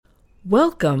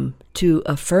Welcome to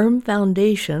A Firm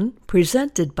Foundation,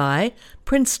 presented by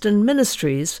Princeton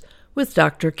Ministries with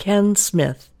Dr. Ken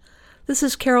Smith. This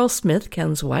is Carol Smith,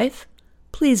 Ken's wife.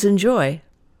 Please enjoy.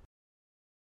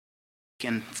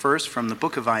 And first from the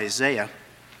book of Isaiah,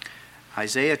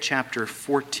 Isaiah chapter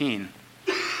 14,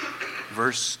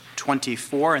 verse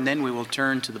 24, and then we will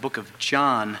turn to the book of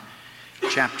John,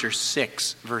 chapter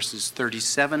 6, verses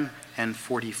 37 and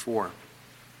 44.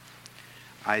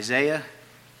 Isaiah,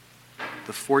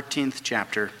 the 14th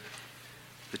chapter,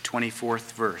 the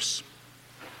 24th verse.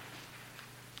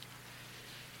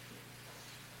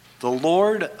 The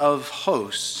Lord of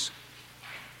hosts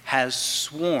has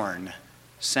sworn,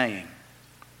 saying,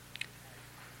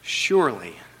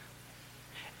 surely,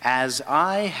 as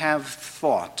I have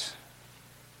thought,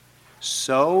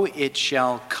 so it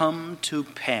shall come to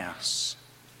pass,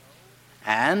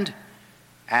 and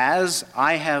as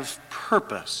I have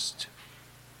purposed,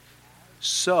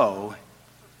 so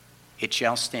it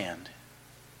shall stand.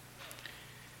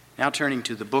 Now turning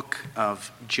to the book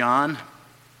of John,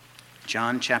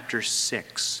 John chapter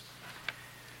 6,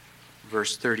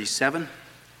 verse 37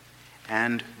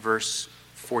 and verse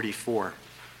 44.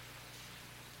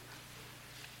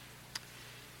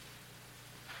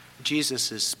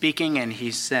 Jesus is speaking and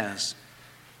he says,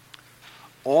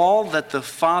 all that the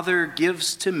Father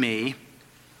gives to me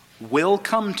will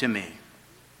come to me.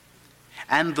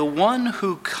 And the one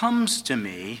who comes to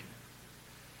me,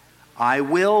 I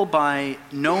will by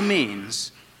no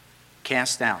means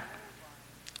cast out.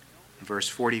 Verse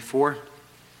 44,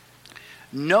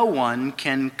 no one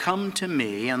can come to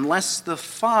me unless the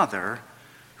Father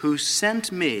who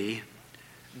sent me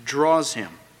draws him,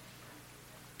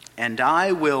 and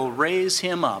I will raise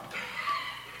him up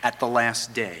at the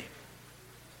last day.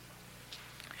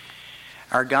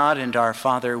 Our God and our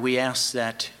Father, we ask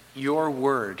that your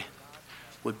word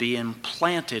would be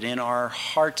implanted in our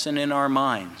hearts and in our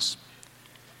minds,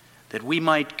 that we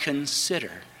might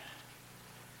consider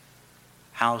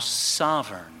how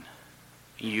sovereign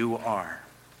you are.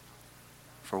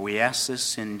 For we ask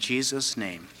this in Jesus'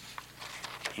 name.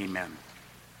 Amen.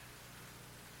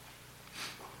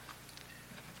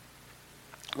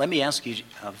 Let me ask you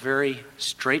a very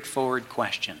straightforward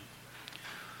question.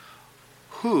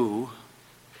 Who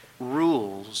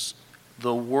rules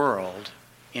the world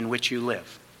in which you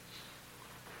live?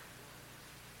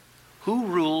 Who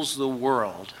rules the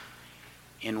world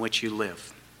in which you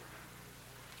live?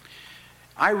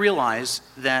 I realize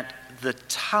that the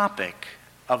topic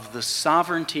of the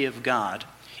sovereignty of God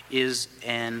is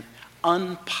an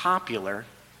unpopular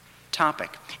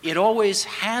topic. It always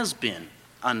has been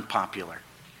unpopular.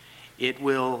 It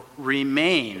will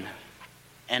remain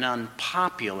an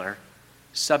unpopular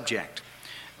subject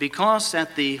because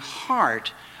at the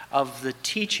heart of the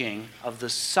teaching of the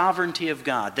sovereignty of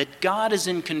God, that God is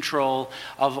in control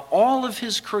of all of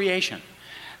his creation,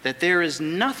 that there is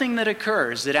nothing that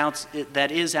occurs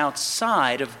that is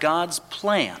outside of God's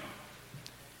plan.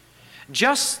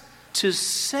 Just to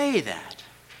say that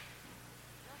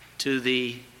to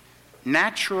the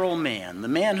natural man, the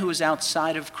man who is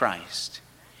outside of Christ,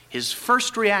 his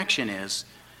first reaction is,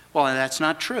 well, that's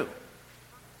not true.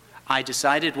 I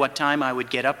decided what time I would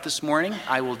get up this morning.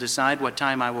 I will decide what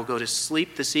time I will go to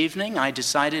sleep this evening. I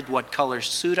decided what color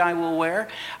suit I will wear.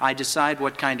 I decide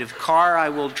what kind of car I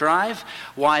will drive.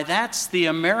 Why, that's the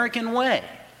American way.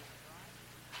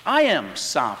 I am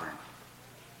sovereign.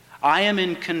 I am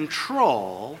in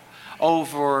control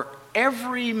over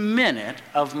every minute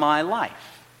of my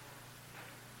life.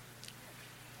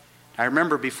 I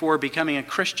remember before becoming a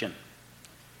Christian,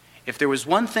 if there was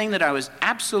one thing that I was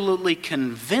absolutely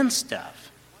convinced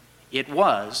of, it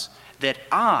was that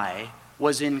I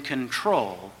was in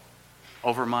control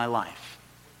over my life.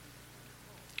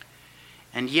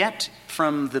 And yet,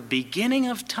 from the beginning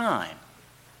of time,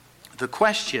 the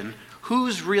question,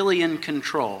 who's really in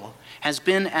control, has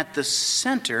been at the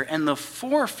center and the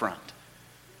forefront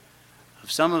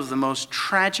of some of the most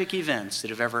tragic events that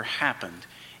have ever happened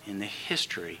in the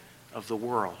history of the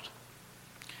world.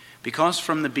 Because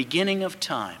from the beginning of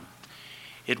time,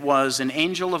 it was an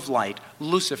angel of light,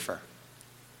 Lucifer,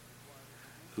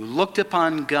 who looked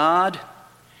upon God,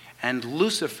 and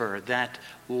Lucifer, that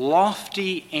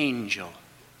lofty angel,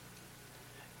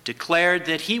 declared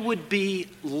that he would be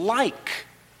like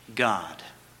God,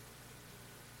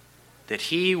 that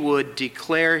he would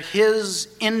declare his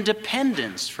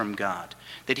independence from God,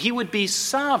 that he would be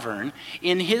sovereign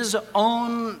in his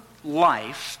own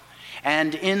life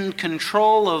and in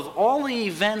control of all the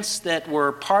events that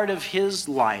were part of his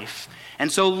life.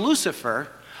 And so Lucifer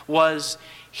was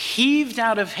heaved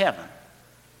out of heaven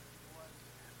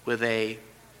with a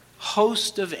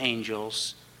host of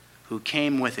angels who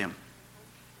came with him.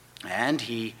 And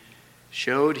he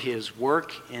showed his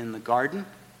work in the garden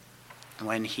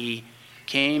when he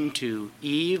came to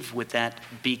Eve with that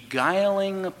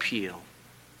beguiling appeal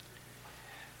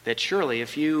that surely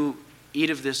if you eat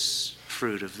of this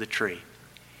fruit of the tree,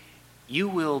 you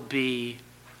will be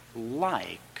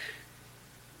like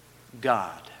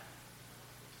God.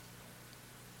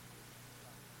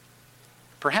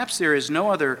 Perhaps there is no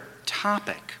other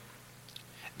topic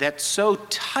that so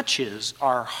touches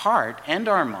our heart and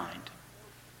our mind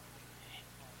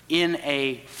in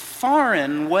a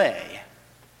foreign way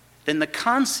than the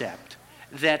concept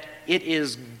that it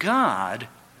is God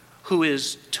who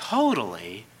is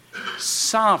totally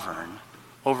sovereign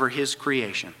over his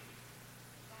creation.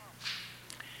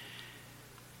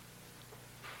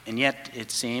 And yet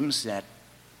it seems that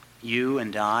you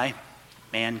and I,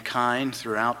 mankind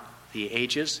throughout the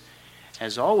ages,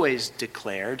 has always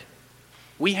declared,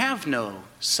 we have no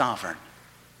sovereign.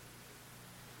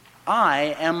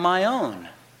 I am my own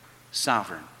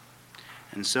sovereign.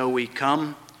 And so we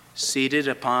come seated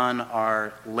upon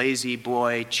our lazy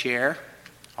boy chair,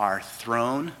 our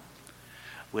throne,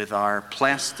 with our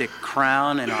plastic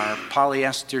crown and our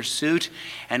polyester suit,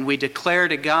 and we declare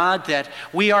to God that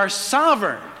we are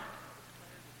sovereign.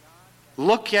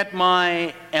 Look at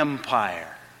my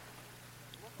empire.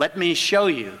 Let me show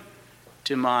you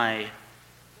to my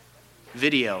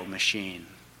video machine.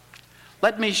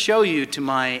 Let me show you to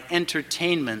my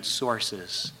entertainment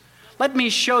sources. Let me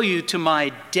show you to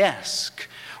my desk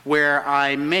where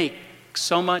I make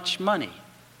so much money.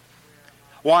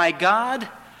 Why, God,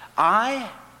 I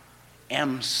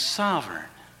am sovereign.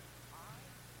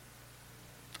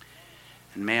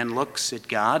 And man looks at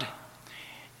God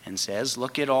and says,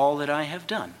 look at all that I have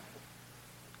done.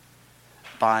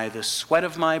 By the sweat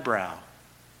of my brow,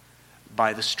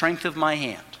 by the strength of my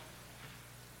hand,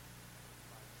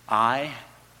 I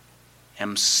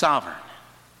am sovereign.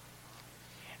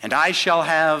 And I shall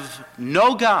have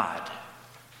no God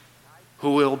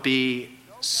who will be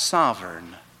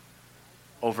sovereign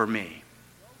over me.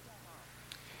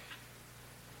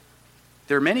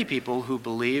 There are many people who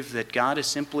believe that God is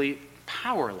simply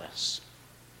powerless.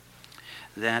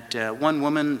 That one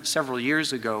woman several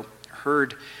years ago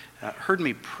heard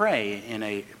me pray in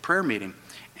a prayer meeting,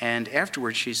 and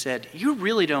afterwards she said, you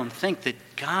really don't think that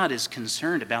God is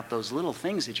concerned about those little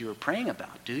things that you were praying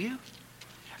about, do you?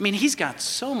 I mean, he's got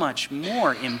so much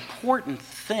more important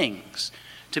things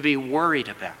to be worried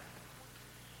about.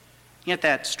 Yet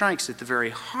that strikes at the very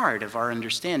heart of our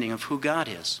understanding of who God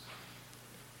is.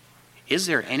 Is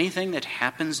there anything that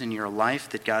happens in your life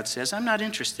that God says, I'm not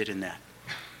interested in that?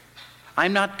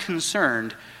 I'm not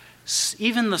concerned,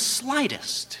 even the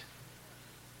slightest,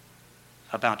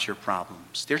 about your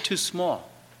problems. They're too small.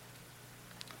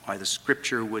 Why, the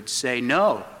scripture would say,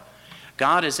 no,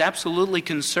 God is absolutely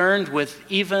concerned with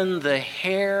even the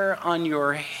hair on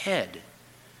your head.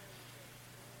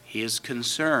 He is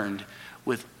concerned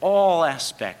with all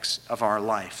aspects of our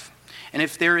life. And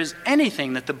if there is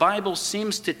anything that the Bible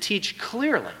seems to teach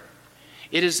clearly,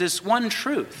 it is this one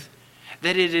truth,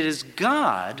 that it is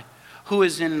God who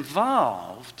is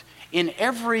involved in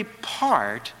every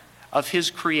part of his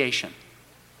creation.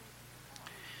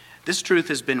 This truth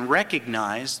has been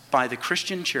recognized by the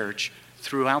Christian church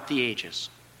throughout the ages.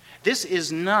 This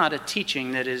is not a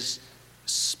teaching that is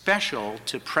special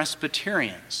to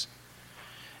Presbyterians.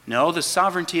 No, the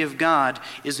sovereignty of God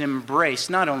is embraced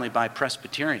not only by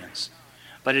Presbyterians,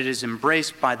 but it is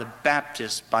embraced by the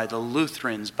Baptists, by the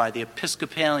Lutherans, by the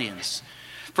Episcopalians.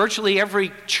 Virtually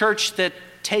every church that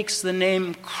takes the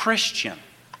name Christian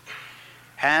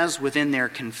has within their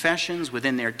confessions,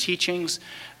 within their teachings,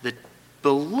 the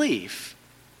belief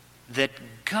that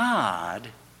God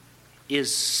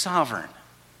is sovereign,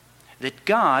 that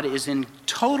God is in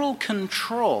total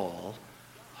control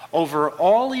over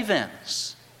all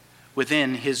events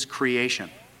within his creation,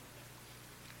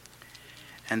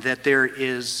 and that there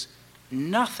is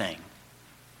nothing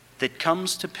that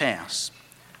comes to pass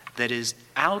that is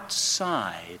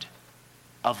outside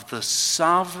of the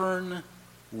sovereign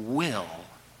will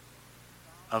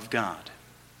of God.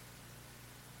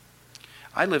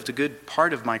 I lived a good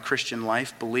part of my Christian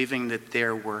life believing that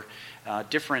there were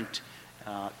different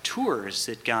tours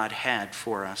that God had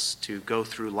for us to go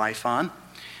through life on.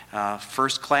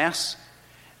 First class,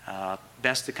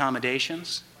 best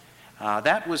accommodations.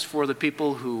 That was for the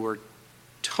people who were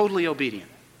totally obedient.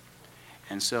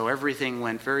 And so everything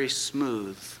went very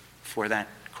smooth for that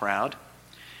crowd.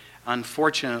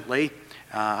 Unfortunately,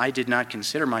 I did not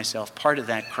consider myself part of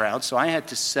that crowd, so I had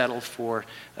to settle for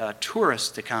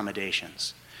tourist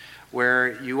accommodations,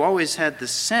 where you always had the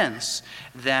sense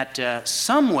that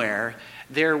somewhere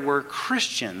there were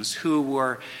Christians who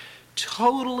were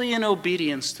totally in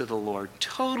obedience to the Lord,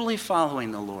 totally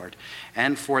following the Lord.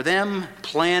 And for them,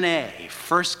 plan A,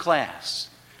 first class.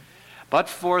 But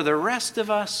for the rest of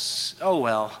us, oh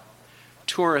well,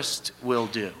 tourist will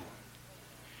do.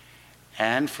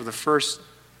 And for the first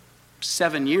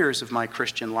 7 years of my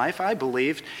Christian life, I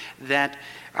believed that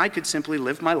I could simply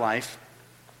live my life,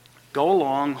 go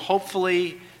along,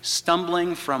 hopefully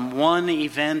stumbling from one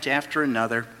event after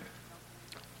another,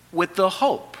 with the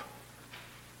hope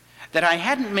that I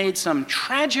hadn't made some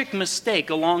tragic mistake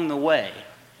along the way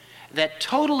that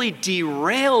totally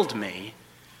derailed me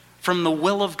from the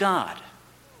will of God.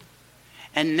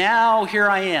 And now here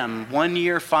I am, 1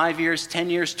 year, 5 years, 10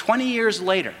 years, 20 years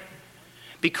later,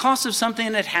 because of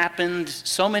something that happened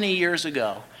so many years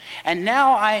ago. And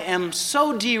now I am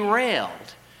so derailed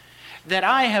that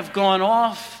I have gone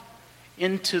off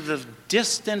into the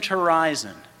distant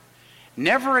horizon,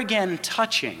 never again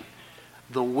touching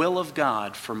the will of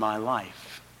God for my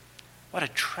life. What a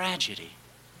tragedy.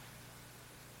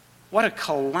 What a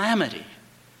calamity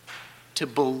to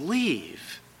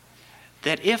believe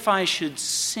that if I should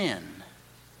sin,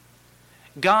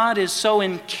 God is so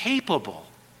incapable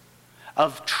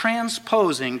of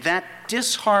transposing that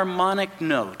disharmonic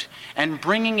note and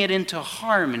bringing it into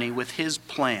harmony with His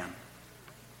plan.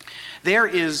 There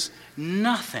is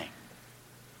nothing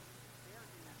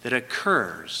that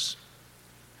occurs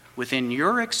within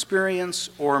your experience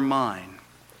or mine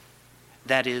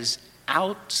that is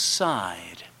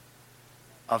outside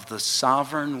of the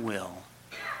sovereign will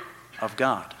of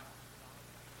God.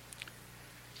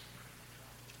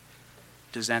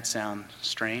 Does that sound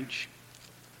strange?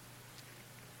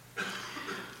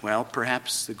 Well,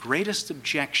 perhaps the greatest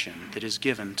objection that is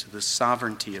given to the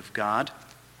sovereignty of God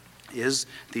is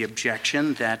the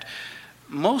objection that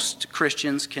most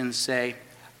Christians can say,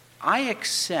 I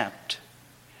accept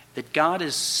that God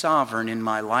is sovereign in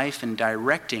my life and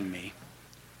directing me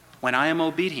when I am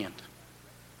obedient.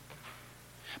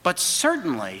 But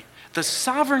certainly, the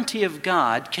sovereignty of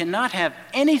God cannot have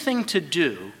anything to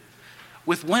do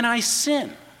with when I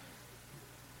sin.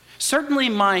 Certainly,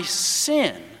 my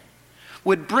sin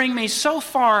would bring me so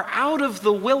far out of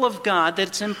the will of God that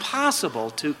it's impossible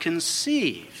to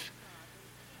conceive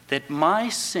that my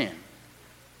sin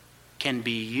can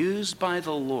be used by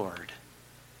the Lord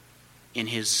in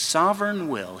His sovereign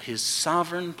will, His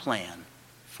sovereign plan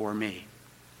for me.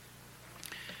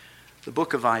 The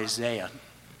book of Isaiah,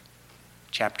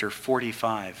 chapter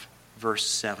 45, verse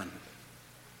 7,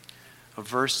 a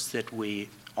verse that we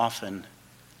often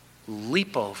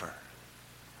leap over,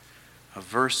 a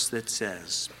verse that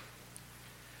says,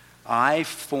 I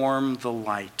formed the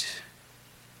light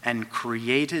and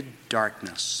created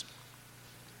darkness.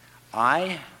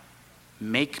 I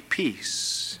make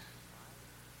peace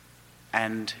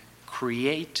and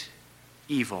create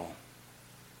evil.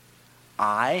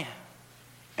 I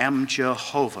am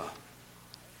Jehovah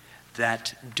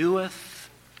that doeth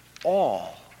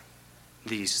all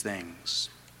these things.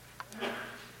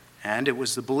 And it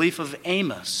was the belief of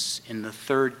Amos in the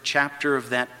 3rd chapter of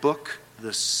that book, the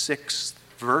 6th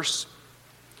verse.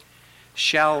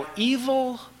 Shall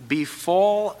evil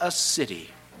befall a city,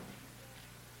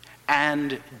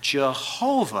 and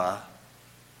Jehovah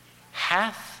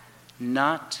hath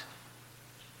not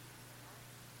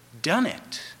done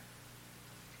it?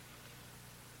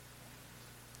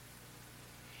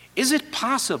 Is it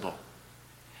possible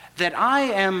that I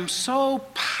am so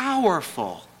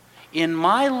powerful in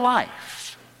my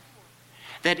life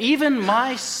that even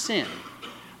my sin,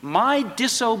 my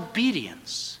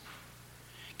disobedience,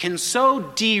 can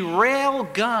so derail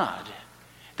God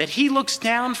that He looks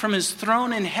down from His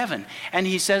throne in heaven and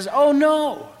He says, oh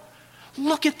no,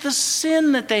 look at the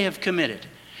sin that they have committed.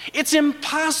 It's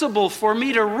impossible for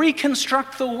me to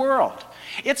reconstruct the world.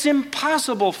 It's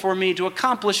impossible for me to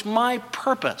accomplish my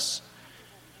purpose.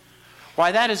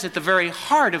 Why, that is at the very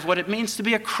heart of what it means to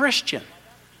be a Christian.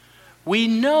 We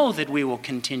know that we will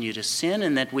continue to sin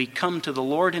and that we come to the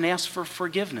Lord and ask for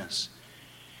forgiveness.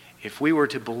 If we were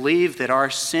to believe that our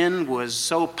sin was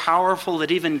so powerful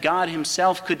that even God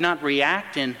Himself could not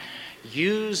react and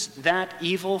use that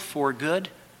evil for good,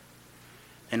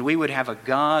 then we would have a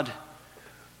God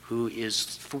who is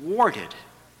thwarted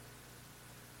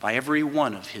by every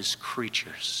one of His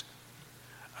creatures.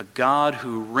 A God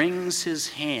who wrings His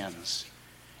hands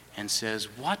and says,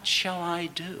 what shall I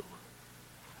do?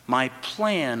 My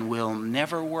plan will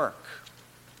never work.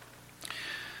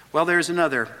 Well, there's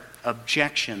another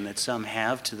objection that some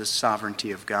have to the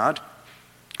sovereignty of God,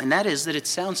 and that is that it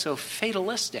sounds so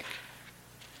fatalistic.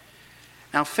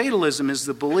 Now, fatalism is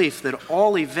the belief that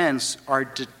all events are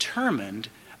determined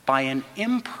by an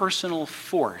impersonal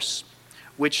force,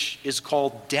 which is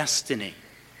called destiny.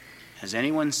 Has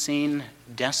anyone seen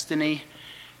Destiny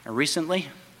recently?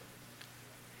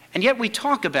 And yet we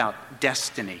talk about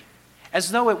destiny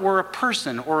as though it were a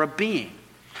person or a being.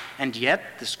 And yet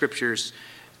the scriptures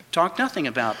talk nothing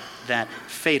about that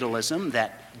fatalism,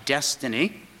 that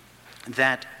destiny,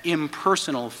 that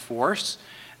impersonal force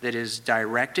that is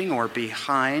directing or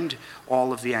behind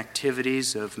all of the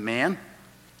activities of man.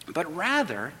 But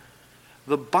rather,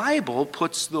 the Bible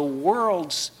puts the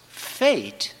world's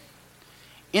fate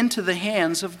into the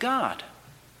hands of God.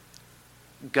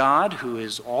 God, who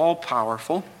is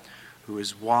all-powerful, who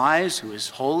is wise, who is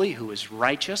holy, who is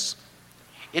righteous.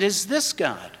 It is this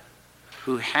God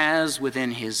who has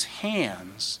within his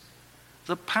hands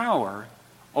the power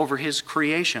over his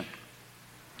creation.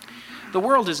 The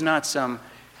world is not some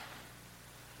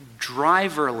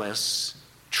driverless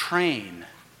train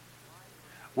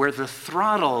where the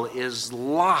throttle is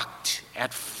locked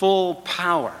at full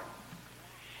power.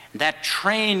 That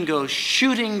train goes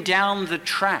shooting down the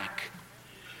track.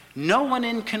 No one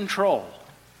in control.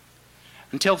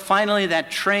 Until finally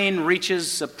that train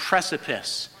reaches a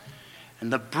precipice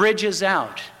and the bridge is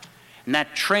out and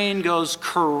that train goes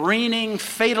careening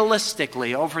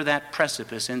fatalistically over that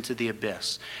precipice into the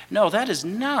abyss. No, that is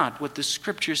not what the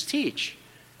scriptures teach.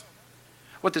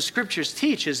 What the scriptures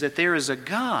teach is that there is a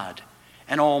God,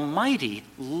 an almighty,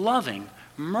 loving,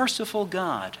 merciful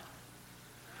God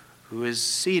who is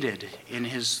seated in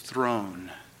his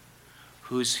throne,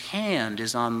 whose hand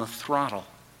is on the throttle,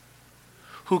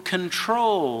 who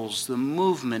controls the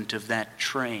movement of that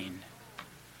train,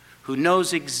 who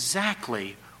knows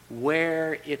exactly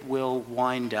where it will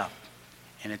wind up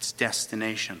in its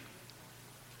destination.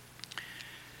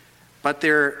 But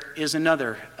there is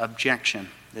another objection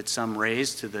that some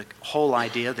raise to the whole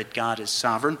idea that God is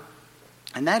sovereign,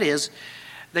 and that is,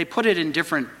 they put it in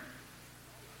different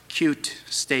cute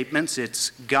statements. It's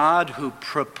God who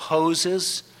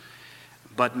proposes,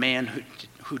 but man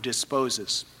who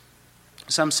disposes.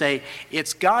 Some say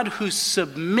it's God who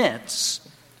submits,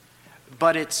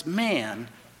 but it's man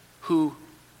who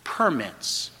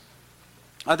permits.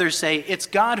 Others say it's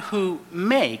God who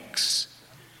makes,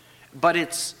 but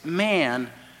it's man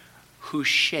who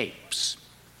shapes.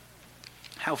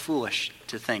 How foolish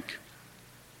to think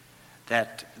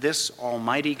that this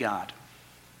almighty God,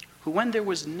 who when there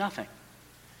was nothing,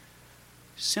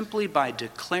 simply by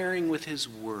declaring with his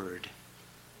word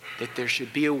that there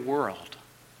should be a world,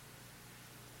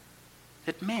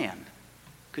 that man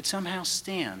could somehow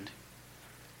stand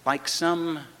like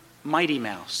some mighty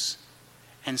mouse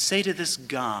and say to this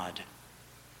God,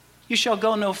 "You shall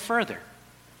go no further.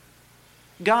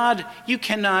 God, you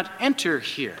cannot enter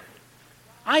here.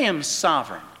 I am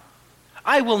sovereign.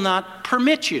 I will not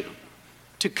permit you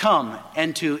to come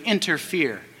and to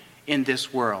interfere in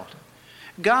this world.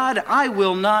 God, I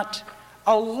will not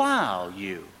allow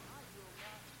you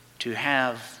to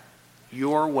have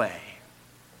your way."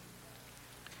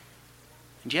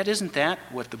 And yet, isn't that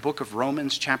what the book of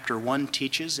Romans chapter 1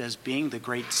 teaches as being the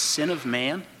great sin of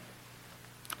man?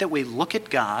 That we look at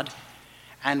God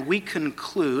and we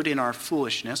conclude in our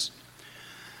foolishness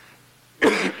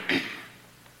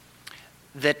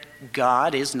that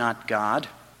God is not God.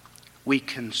 We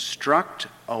construct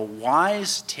a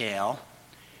wise tale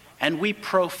and we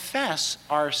profess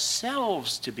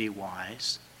ourselves to be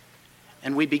wise,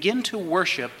 and we begin to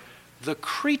worship the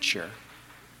creature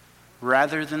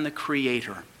rather than the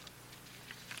Creator.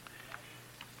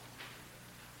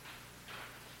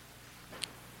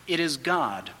 It is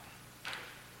God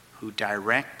who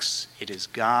directs. It is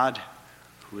God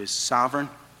who is sovereign.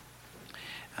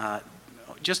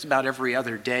 Just about every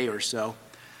other day or so,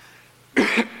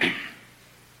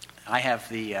 I have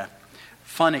the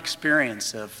fun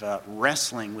experience of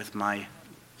wrestling with my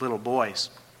little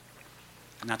boys.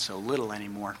 Not so little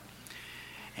anymore.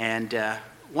 And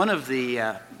one of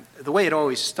the way it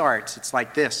always starts, it's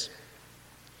like this.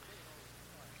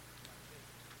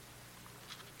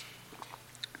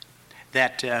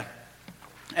 That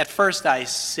at first I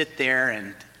sit there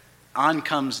and on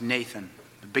comes Nathan,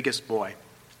 the biggest boy.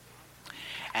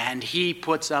 And he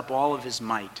puts up all of his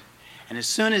might. And as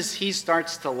soon as he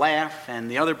starts to laugh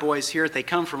and the other boys hear it, they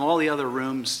come from all the other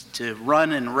rooms to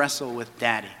run and wrestle with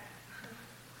Daddy.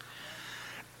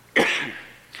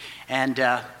 And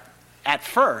at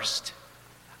first,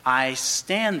 I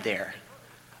stand there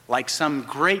like some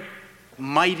great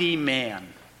mighty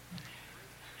man,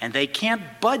 and they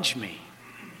can't budge me.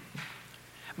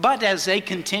 But as they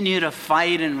continue to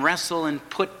fight and wrestle and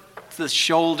put the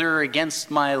shoulder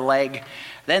against my leg,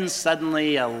 Then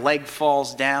suddenly a leg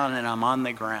falls down and I'm on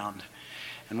the ground.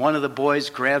 And one of the boys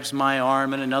grabs my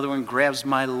arm, and another one grabs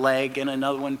my leg, and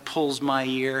another one pulls my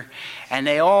ear. And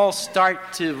they all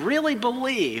start to really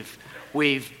believe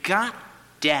we've got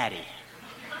Daddy.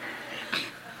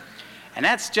 And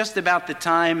that's just about the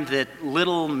time that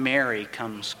little Mary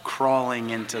comes crawling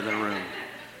into the room.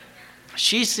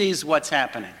 She sees what's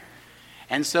happening.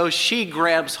 And so she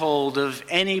grabs hold of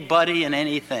anybody and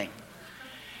anything.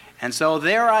 And so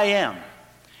there I am,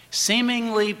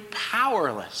 seemingly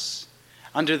powerless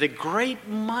under the great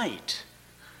might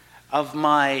of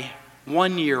my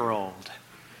 1-year-old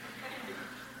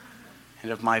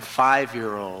and of my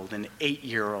 5-year-old and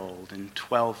 8-year-old and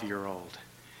 12-year-old.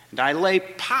 And I lay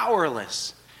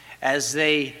powerless as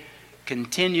they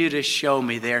continue to show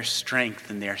me their strength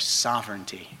and their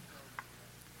sovereignty.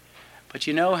 But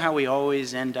you know how we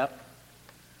always end up?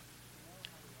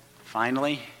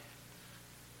 Finally,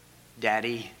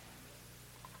 Daddy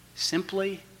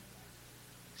simply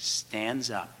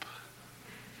stands up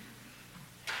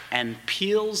and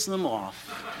peels them off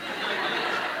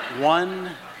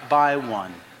one by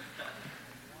one.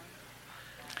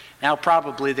 Now,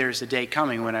 probably there's a day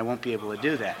coming when I won't be able to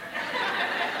do that.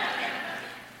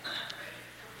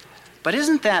 But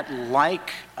isn't that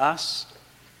like us?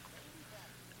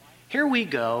 Here we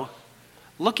go,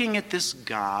 looking at this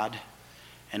God,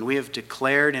 and we have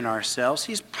declared in ourselves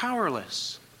he's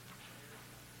powerless.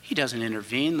 He doesn't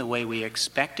intervene the way we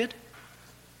expected.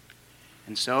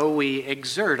 And so we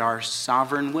exert our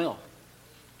sovereign will.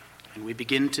 And we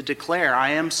begin to declare,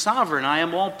 I am sovereign, I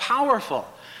am all-powerful,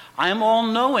 I am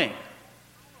all-knowing.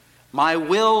 My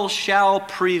will shall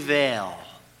prevail.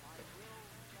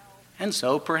 And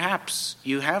so perhaps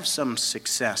you have some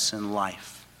success in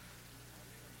life.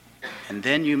 And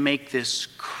then you make this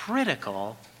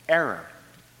critical error,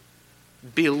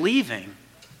 believing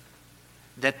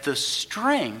that the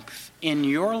strength in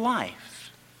your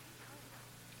life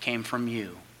came from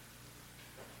you.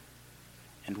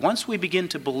 And once we begin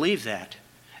to believe that,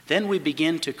 then we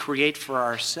begin to create for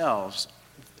ourselves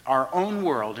our own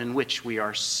world in which we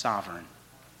are sovereign.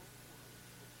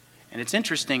 And it's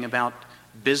interesting about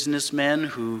businessmen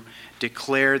who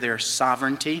declare their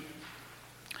sovereignty.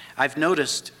 I've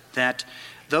noticed that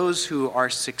those who are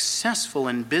successful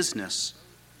in business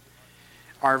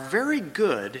are very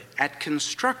good at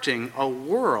constructing a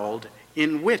world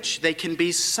in which they can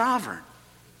be sovereign.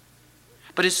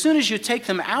 But as soon as you take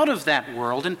them out of that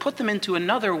world and put them into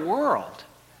another world,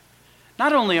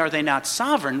 not only are they not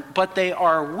sovereign, but they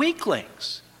are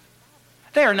weaklings.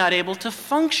 They are not able to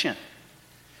function.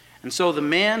 And so the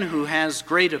man who has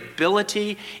great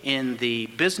ability in the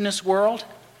business world,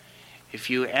 if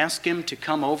you ask him to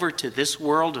come over to this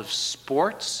world of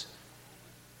sports,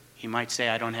 he might say,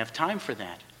 I don't have time for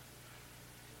that.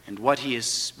 And what he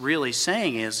is really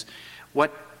saying is,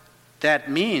 what that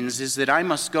means is that I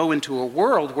must go into a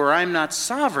world where I'm not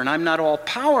sovereign, I'm not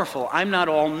all-powerful, I'm not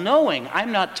all-knowing,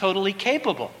 I'm not totally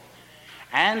capable.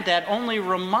 And that only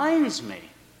reminds me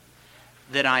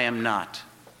that I am not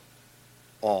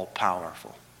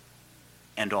all-powerful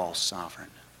and all-sovereign.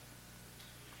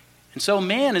 And so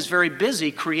man is very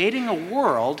busy creating a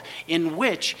world in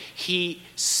which he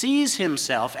sees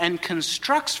himself and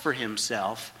constructs for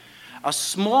himself a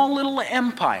small little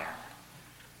empire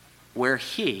where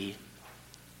he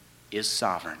is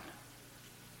sovereign.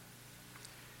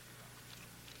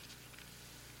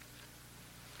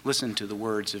 Listen to the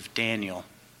words of Daniel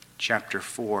chapter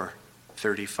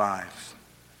 4:35.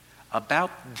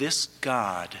 About this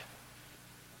God,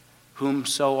 whom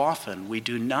so often we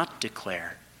do not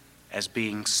declare as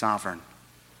being sovereign.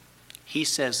 He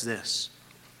says this,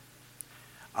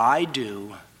 I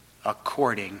do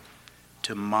according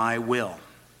to my will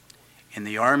in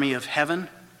the army of heaven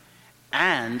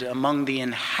and among the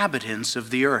inhabitants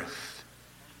of the earth.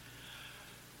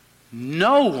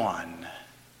 No one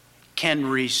can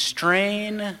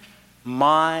restrain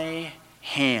my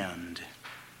hand.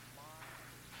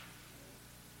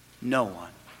 No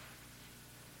one.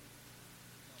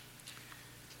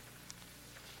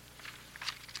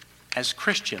 As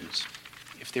Christians,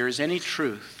 if there is any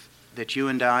truth that you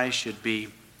and I should be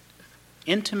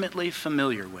intimately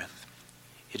familiar with,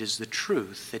 it is the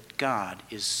truth that God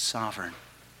is sovereign,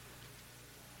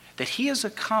 that he is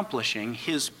accomplishing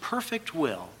his perfect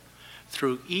will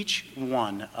through each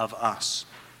one of us,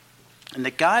 and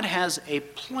that God has a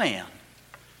plan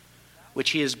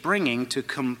which he is bringing to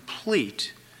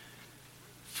complete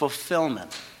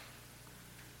fulfillment.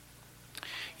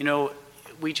 You know,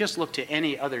 we just look to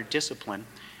any other discipline.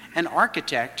 An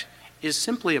architect is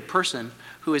simply a person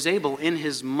who is able in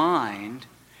his mind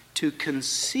to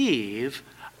conceive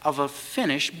of a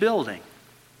finished building.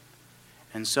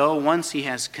 And so once he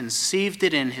has conceived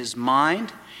it in his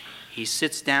mind, he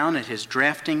sits down at his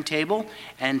drafting table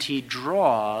and he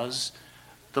draws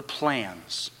the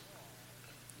plans.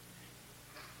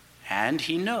 And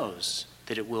he knows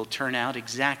that it will turn out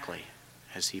exactly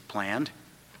as he planned.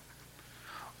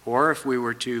 Or if we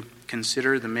were to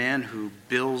consider the man who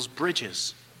builds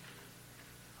bridges,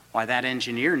 why, that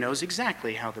engineer knows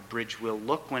exactly how the bridge will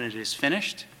look when it is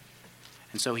finished.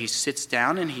 And so he sits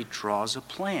down and he draws a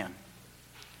plan.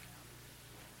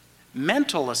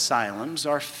 Mental asylums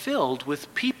are filled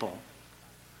with people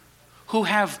who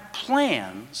have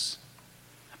plans,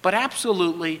 but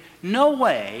absolutely no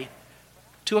way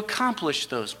to accomplish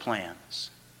those plans.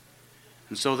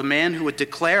 And so the man who would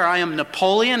declare, "I am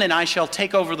Napoleon and I shall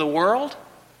take over the world,"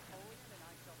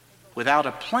 without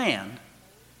a plan,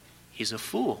 he's a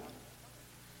fool.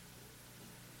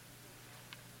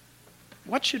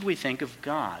 What should we think of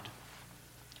God,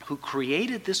 who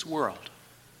created this world?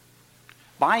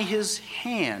 By his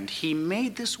hand, he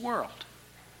made this world.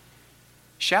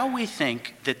 Shall we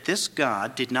think that this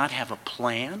God did not have a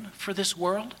plan for this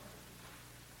world?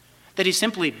 That he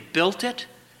simply built it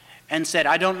and said,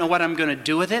 "I don't know what I'm going to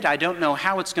do with it. I don't know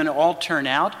how it's going to all turn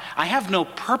out. I have no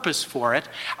purpose for it.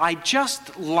 I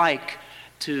just like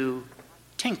to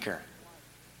tinker.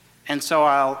 And so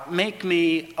I'll make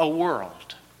me a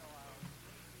world."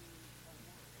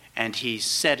 And he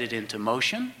set it into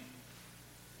motion,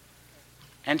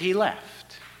 and he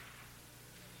left.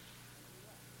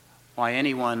 Why,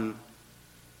 anyone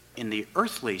in the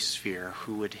earthly sphere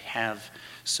who would have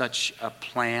such a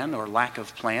plan or lack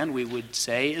of plan, we would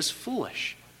say is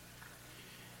foolish.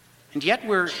 And yet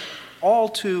we're all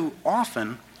too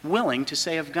often willing to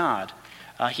say of God,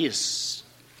 he is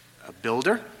a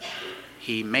builder,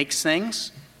 he makes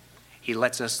things, he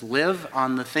lets us live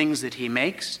on the things that he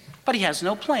makes, but he has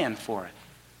no plan for it.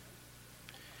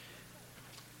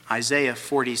 Isaiah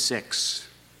 46,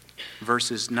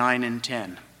 verses 9 and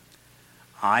 10.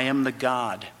 "I am the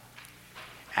God,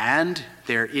 and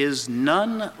there is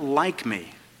none like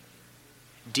me,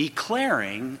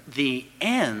 declaring the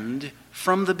end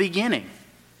from the beginning,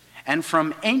 and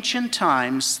from ancient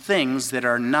times things that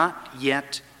are not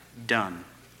yet done."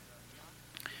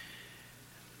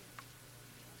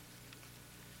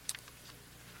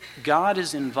 God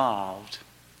is involved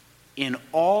in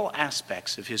all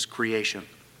aspects of his creation.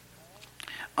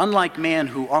 Unlike man,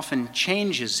 who often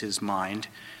changes his mind,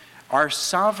 our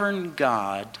sovereign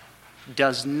God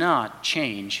does not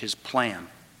change his plan.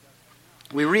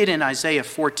 We read in Isaiah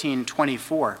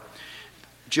 14:24,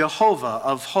 "Jehovah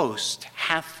of hosts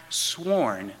hath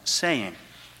sworn, saying,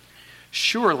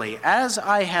 Surely as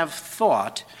I have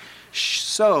thought,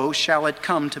 so shall it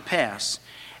come to pass,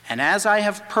 and as I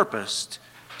have purposed,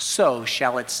 so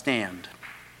shall it stand."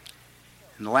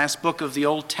 In the last book of the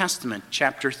Old Testament,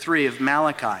 chapter 3 of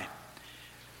Malachi,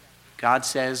 God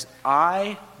says,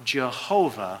 "I,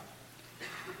 Jehovah,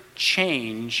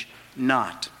 change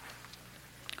not."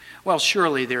 Well,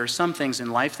 surely there are some things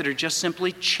in life that are just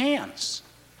simply chance.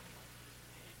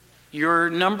 Your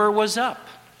number was up.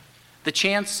 The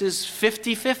chance is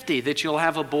 50-50 that you'll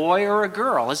have a boy or a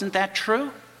girl. Isn't that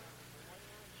true?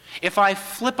 If I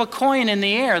flip a coin in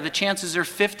the air, the chances are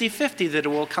 50-50 that it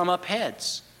will come up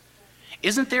heads.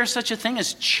 Isn't there such a thing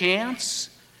as chance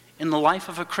in the life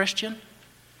of a Christian?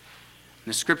 And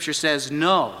the scripture says,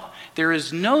 no, there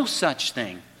is no such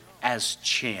thing as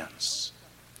chance.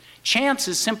 Chance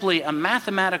is simply a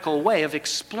mathematical way of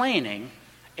explaining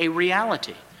a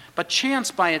reality. But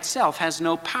chance by itself has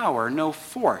no power, no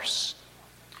force.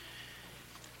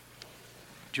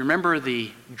 Do you remember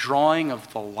the drawing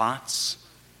of the lots?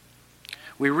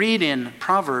 We read in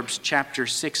Proverbs chapter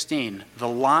 16, the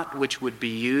lot which would be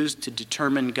used to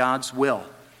determine God's will.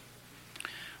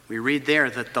 We read there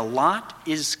that the lot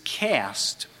is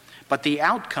cast, but the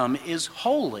outcome is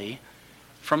wholly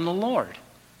from the Lord.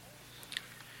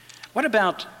 What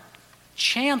about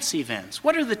chance events?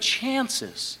 What are the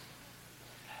chances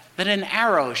that an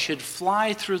arrow should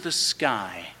fly through the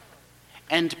sky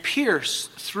and pierce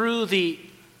through the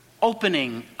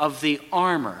opening of the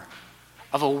armor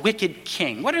of a wicked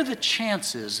king? What are the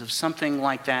chances of something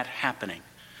like that happening?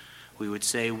 We would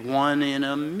say 1 in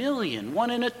a million,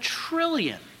 1 in a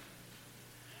trillion.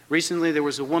 Recently there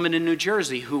was a woman in New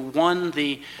Jersey who won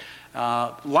the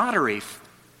lottery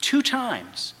 2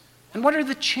 times. And what are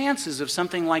the chances of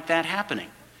something like that happening?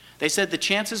 They said the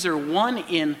chances are 1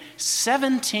 in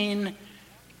 17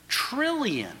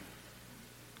 trillion.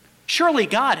 Surely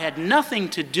God had nothing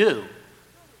to do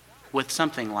with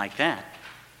something like that.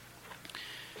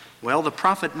 Well, the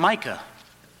prophet Micah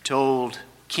told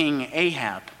King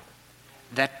Ahab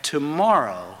that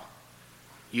tomorrow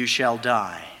you shall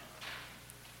die.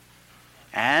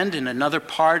 And in another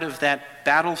part of that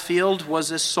battlefield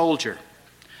was a soldier,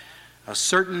 a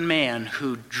certain man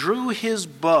who drew his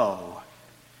bow,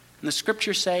 and the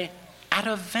scriptures say, at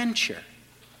a venture,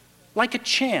 like a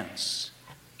chance.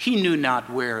 He knew not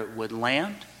where it would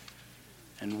land.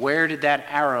 And where did that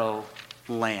arrow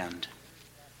land?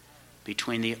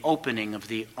 Between the opening of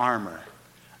the armor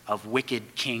of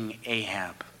wicked King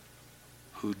Ahab,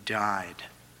 who died.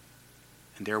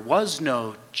 And there was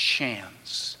no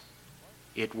chance.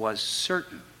 It was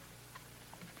certain.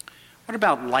 What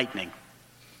about lightning?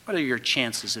 What are your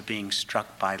chances of being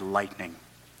struck by lightning?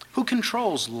 Who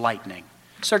controls lightning?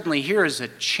 Certainly here is a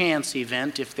chance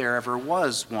event if there ever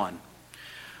was one.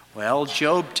 Well,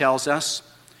 Job tells us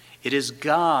it is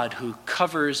God who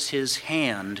covers his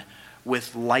hand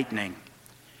with lightning,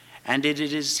 and it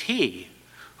is he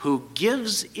who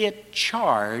gives it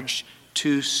charge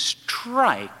to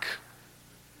strike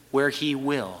where he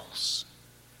wills.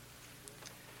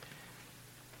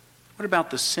 What about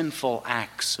the sinful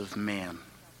acts of man?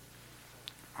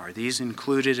 Are these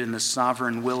included in the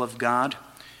sovereign will of God?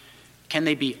 Can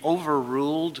they be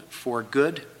overruled for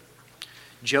good?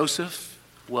 Joseph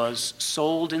was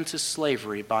sold into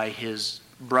slavery by his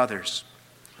brothers.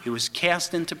 He was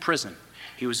cast into prison.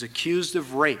 He was accused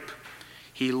of rape.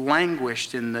 He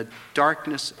languished in the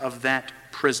darkness of that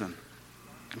prison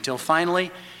until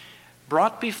finally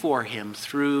brought before him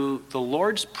through the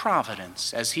Lord's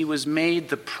providence as he was made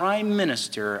the prime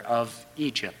minister of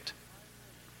Egypt.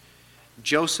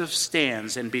 Joseph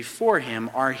stands, and before him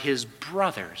are his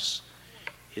brothers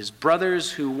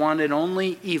who wanted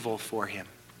only evil for him.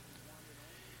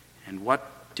 And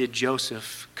what did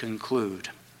Joseph conclude?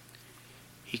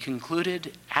 He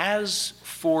concluded, as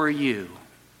for you,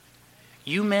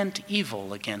 you meant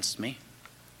evil against me,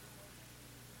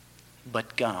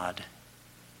 but God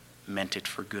meant it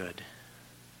for good.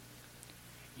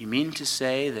 You mean to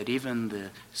say that even the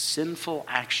sinful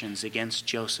actions against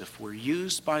Joseph were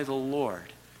used by the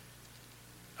Lord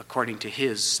according to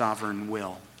his sovereign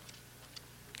will?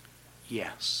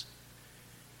 Yes.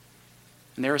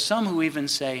 And there are some who even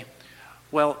say,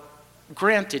 well,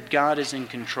 granted, God is in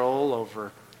control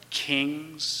over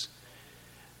kings.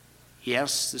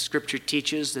 Yes, the scripture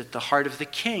teaches that the heart of the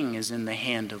king is in the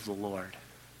hand of the Lord.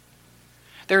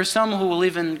 There are some who will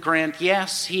even grant,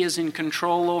 yes, he is in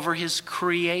control over his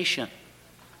creation.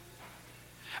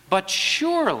 But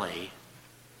surely,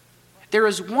 there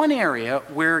is one area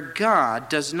where God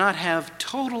does not have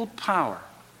total power,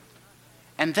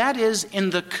 and that is in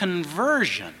the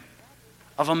conversion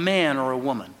of a man or a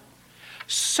woman.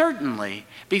 Certainly,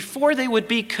 before they would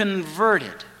be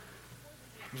converted,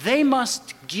 they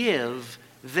must give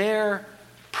their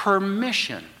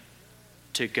permission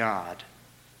to God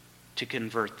to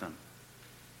convert them.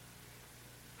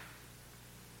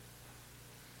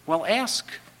 Well, ask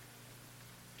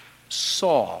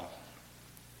Saul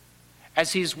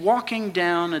as he's walking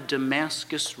down a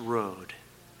Damascus road.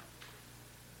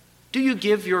 Do you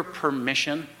give your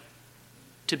permission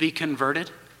to be converted?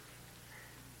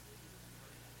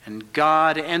 And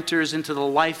God enters into the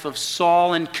life of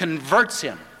Saul and converts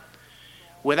him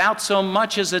without so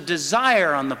much as a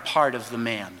desire on the part of the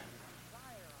man.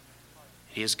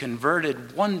 He is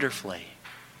converted wonderfully.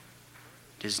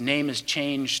 His name is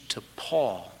changed to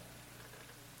Paul.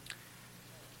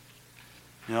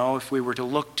 No, if we were to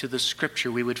look to the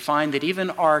scripture, we would find that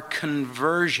even our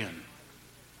conversion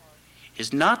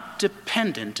is not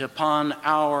dependent upon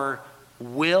our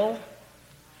will,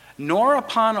 nor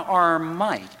upon our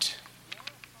might,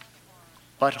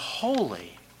 but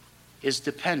wholly is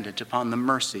dependent upon the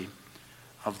mercy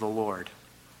of the Lord.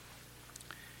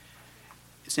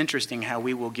 It's interesting how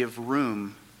we will give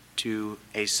room to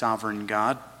a sovereign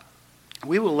God.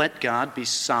 We will let God be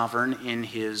sovereign in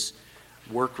his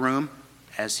workroom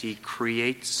as he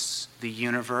creates the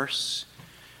universe.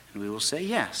 And we will say,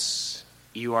 yes,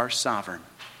 you are sovereign.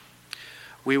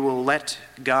 We will let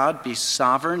God be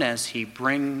sovereign as he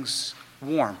brings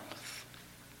warmth,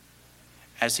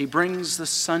 as he brings the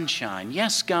sunshine.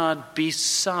 Yes, God, be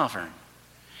sovereign.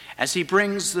 As he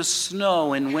brings the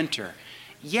snow in winter.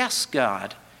 Yes,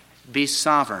 God, be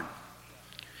sovereign.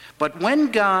 But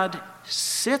when God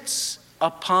sits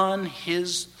upon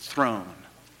his throne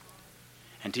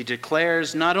and he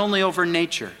declares not only over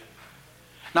nature,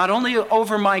 not only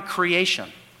over my creation,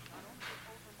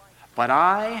 but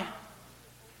I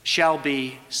shall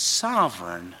be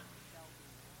sovereign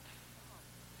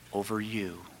over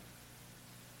you.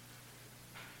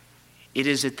 It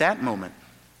is at that moment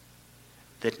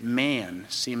that man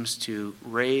seems to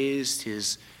raise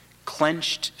his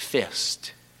clenched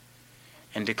fist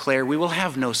and declare, we will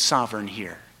have no sovereign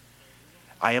here.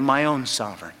 I am my own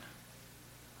sovereign.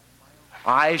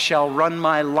 I shall run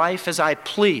my life as I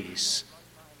please.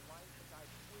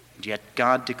 And yet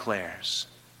God declares,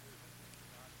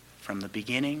 from the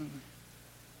beginning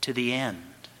to the end,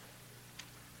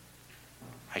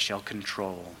 I shall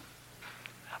control.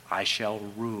 I shall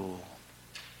rule.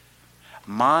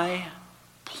 My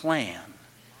plan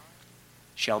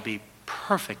shall be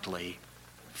perfectly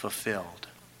fulfilled.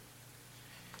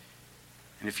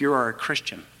 And if you are a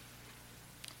Christian,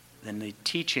 then the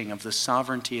teaching of the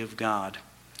sovereignty of God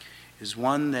is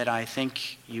one that I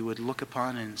think you would look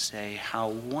upon and say, how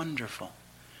wonderful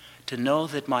to know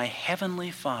that my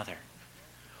Heavenly Father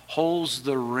holds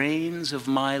the reins of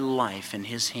my life in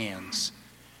His hands,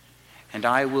 and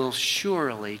I will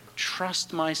surely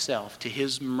trust myself to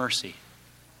His mercy.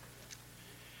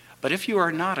 But if you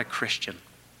are not a Christian,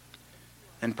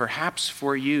 then perhaps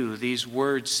for you these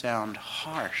words sound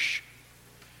harsh.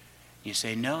 You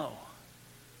say, no,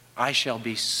 I shall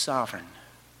be sovereign.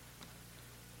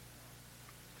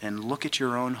 Then look at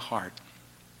your own heart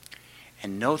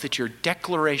and know that your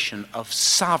declaration of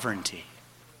sovereignty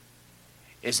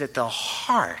is at the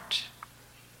heart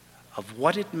of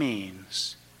what it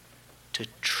means to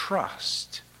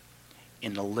trust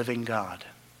in the living God.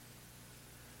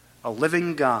 A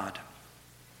living God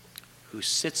who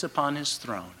sits upon His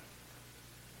throne,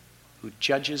 who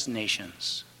judges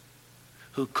nations,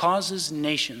 who causes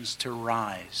nations to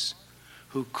rise,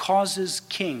 who causes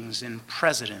kings and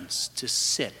presidents to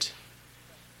sit,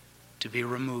 to be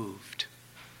removed.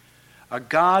 A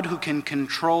God who can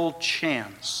control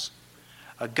chance,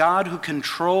 a God who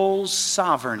controls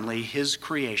sovereignly His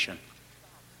creation,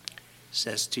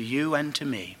 says to you and to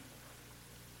me,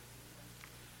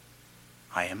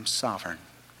 I am sovereign.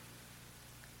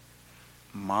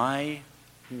 My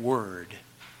word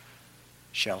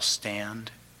shall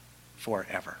stand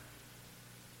forever.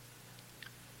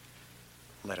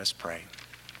 Let us pray.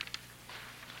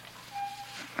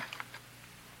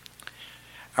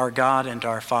 Our God and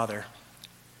our Father,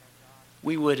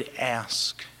 we would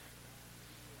ask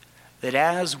that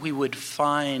as we would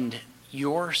find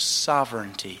your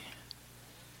sovereignty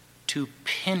to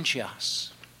pinch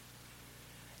us,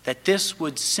 that this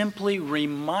would simply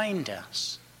remind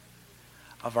us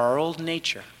of our old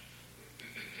nature,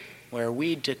 where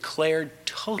we declared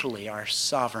totally our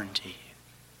sovereignty.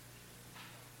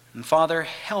 And Father,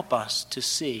 help us to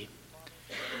see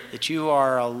that you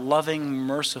are a loving,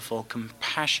 merciful,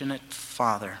 compassionate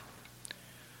Father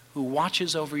who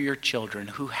watches over your children,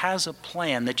 who has a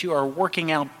plan that you are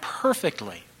working out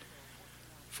perfectly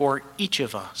for each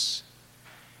of us,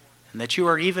 and that you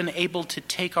are even able to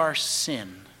take our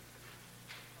sin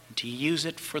and to use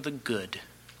it for the good,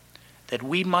 that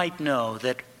we might know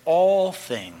that all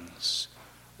things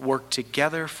work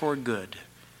together for good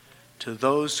to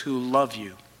those who love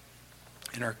you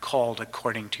and are called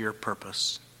according to your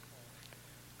purpose.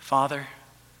 Father,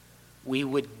 we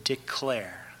would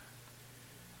declare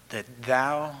that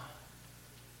thou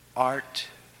art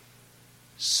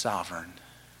sovereign,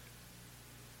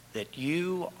 that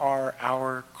you are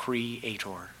our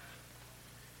creator,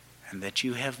 and that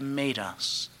you have made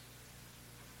us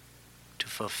to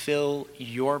fulfill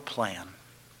your plan.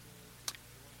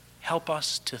 Help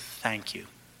us to thank you.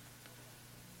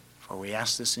 For we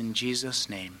ask this in Jesus'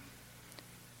 name.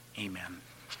 Amen.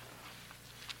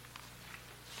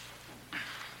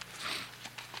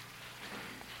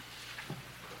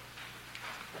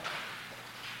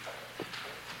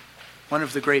 One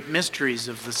of the great mysteries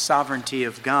of the sovereignty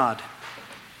of God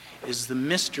is the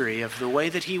mystery of the way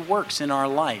that he works in our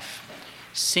life,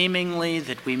 seemingly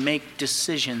that we make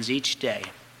decisions each day,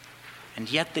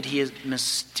 and yet that he is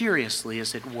mysteriously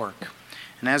is at work.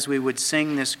 And as we would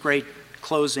sing this great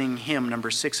closing hymn,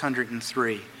 number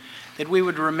 603, that we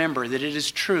would remember that it is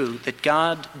true that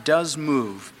God does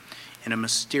move in a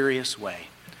mysterious way.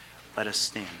 Let us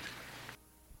stand.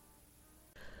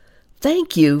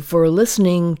 Thank you for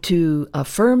listening to A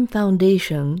Firm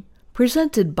Foundation,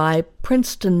 presented by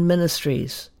Princeton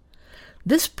Ministries.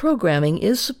 This programming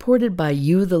is supported by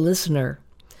you, the listener.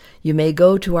 You may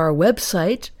go to our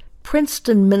website,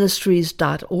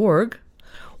 princetonministries.org,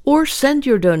 or send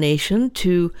your donation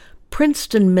to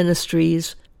Princeton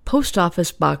Ministries, Post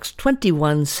Office Box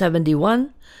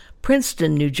 2171,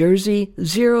 Princeton, New Jersey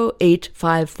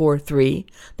 08543.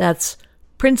 That's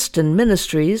Princeton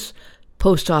Ministries,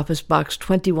 Post Office Box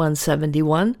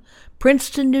 2171,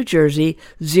 Princeton, New Jersey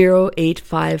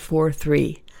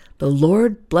 08543. The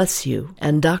Lord bless you,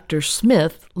 and Dr.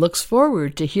 Smith looks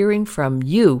forward to hearing from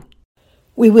you.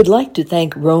 We would like to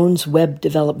thank Roan's Web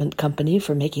Development Company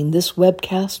for making this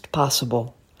webcast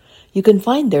possible. You can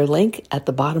find their link at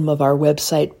the bottom of our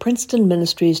website,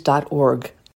 princetonministries.org.